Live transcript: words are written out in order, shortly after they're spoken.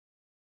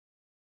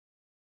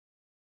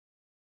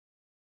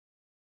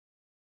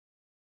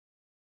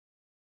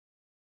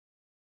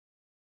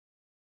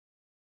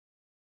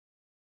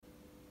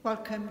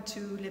Welcome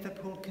to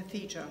Liverpool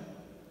Cathedral.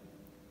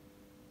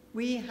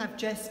 We have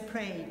just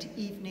prayed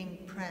evening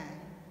prayer,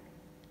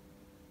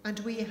 and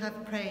we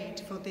have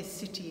prayed for this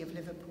city of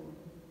Liverpool.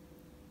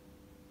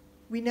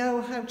 We know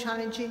how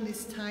challenging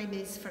this time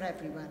is for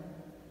everyone.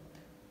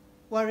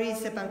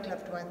 Worries about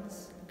loved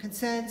ones,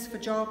 concerns for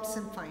jobs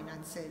and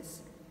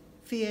finances,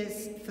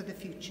 fears for the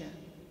future.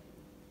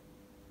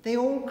 They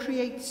all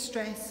create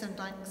stress and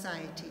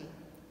anxiety,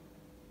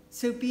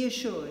 so be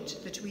assured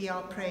that we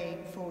are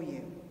praying for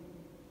you.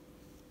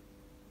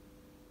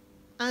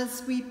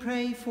 As we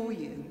pray for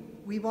you,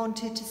 we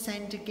wanted to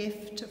send a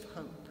gift of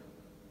hope.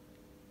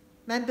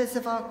 Members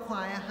of our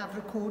choir have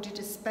recorded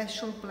a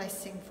special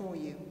blessing for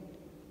you.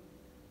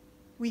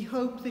 We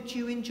hope that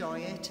you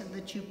enjoy it and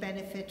that you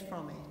benefit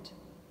from it.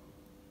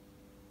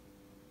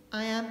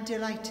 I am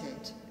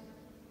delighted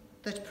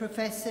that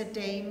Professor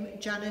Dame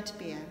Janet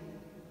Beer,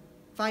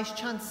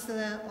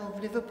 Vice-Chancellor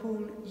of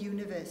Liverpool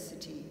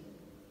University,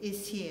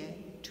 is here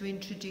to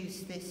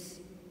introduce this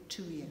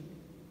to you.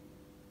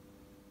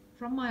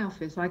 From my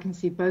office, I can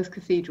see both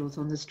cathedrals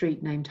on the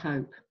street named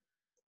Hope.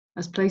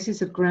 As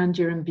places of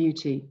grandeur and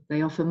beauty,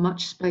 they offer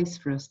much space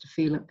for us to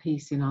feel at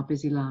peace in our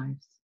busy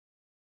lives.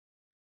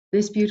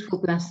 This beautiful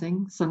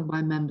blessing, sung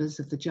by members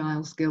of the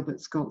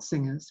Gilbert Scott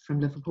Singers from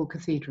Liverpool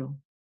Cathedral,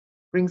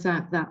 brings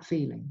out that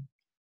feeling.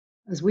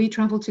 As we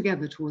travel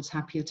together towards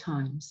happier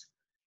times,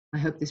 I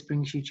hope this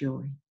brings you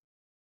joy.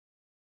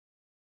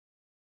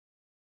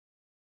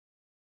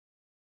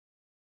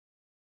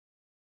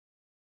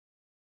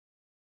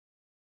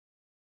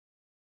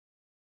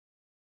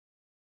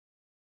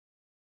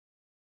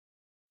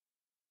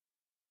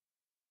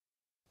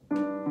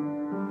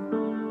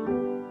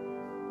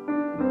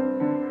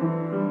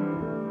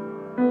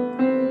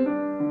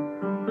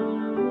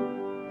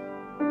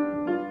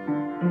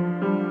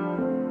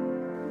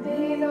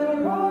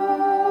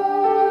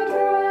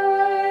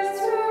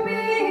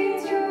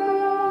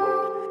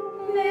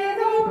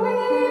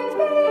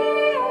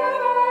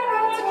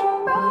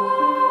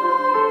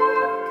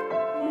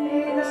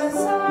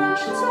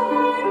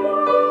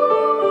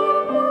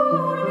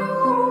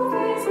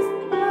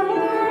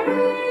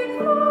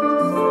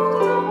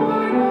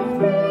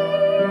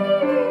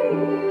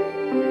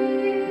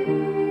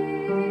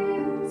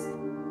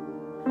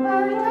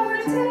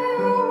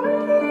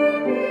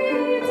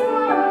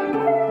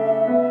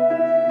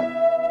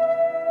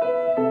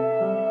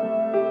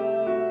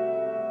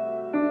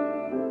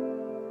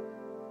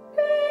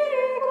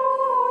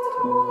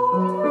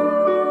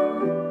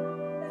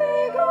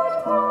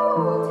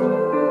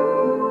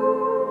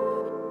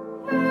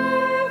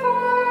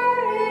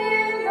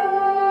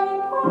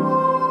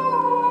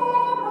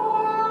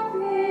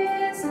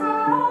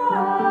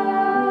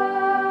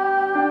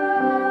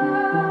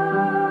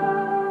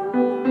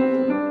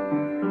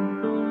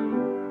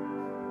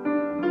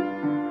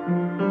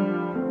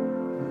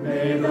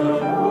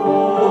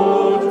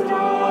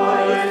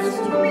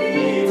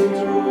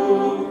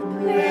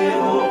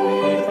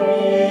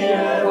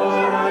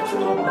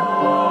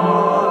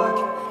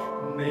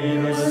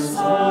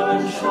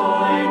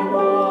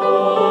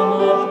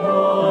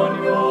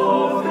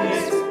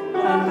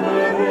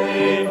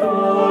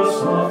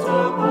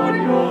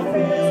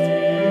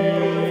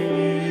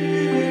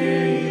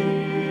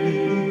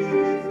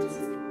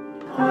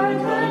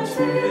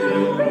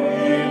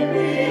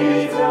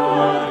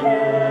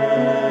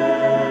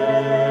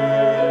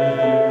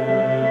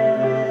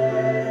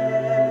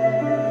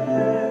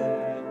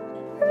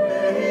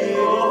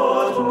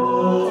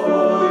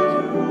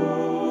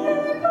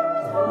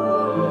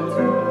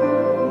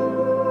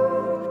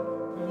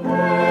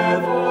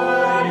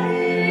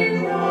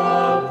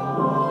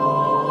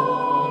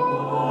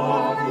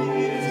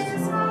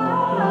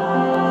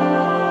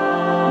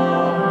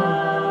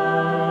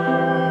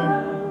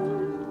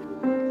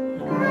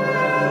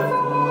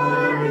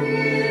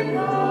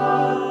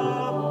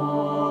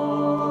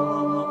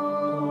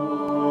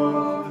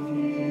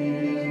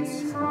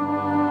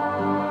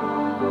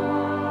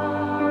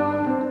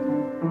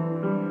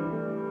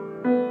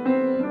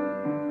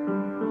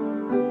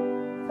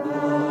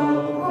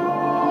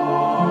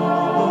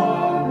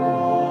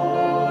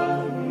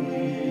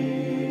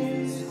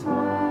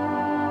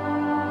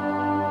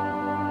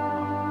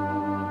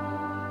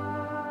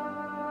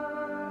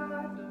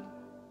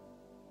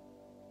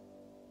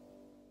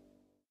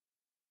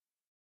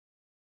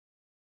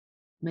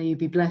 May you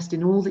be blessed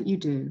in all that you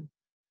do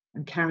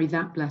and carry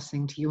that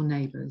blessing to your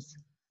neighbours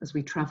as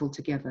we travel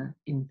together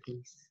in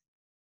peace.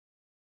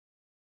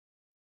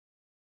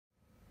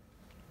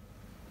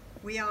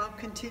 We are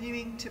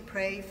continuing to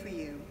pray for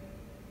you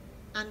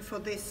and for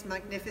this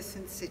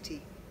magnificent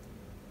city.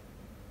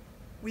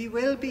 We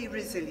will be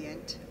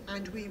resilient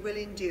and we will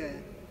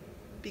endure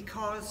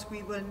because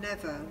we will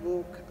never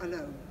walk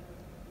alone.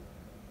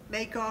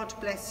 May God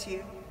bless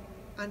you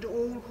and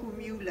all whom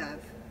you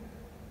love,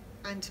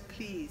 and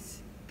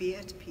please be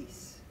at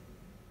peace.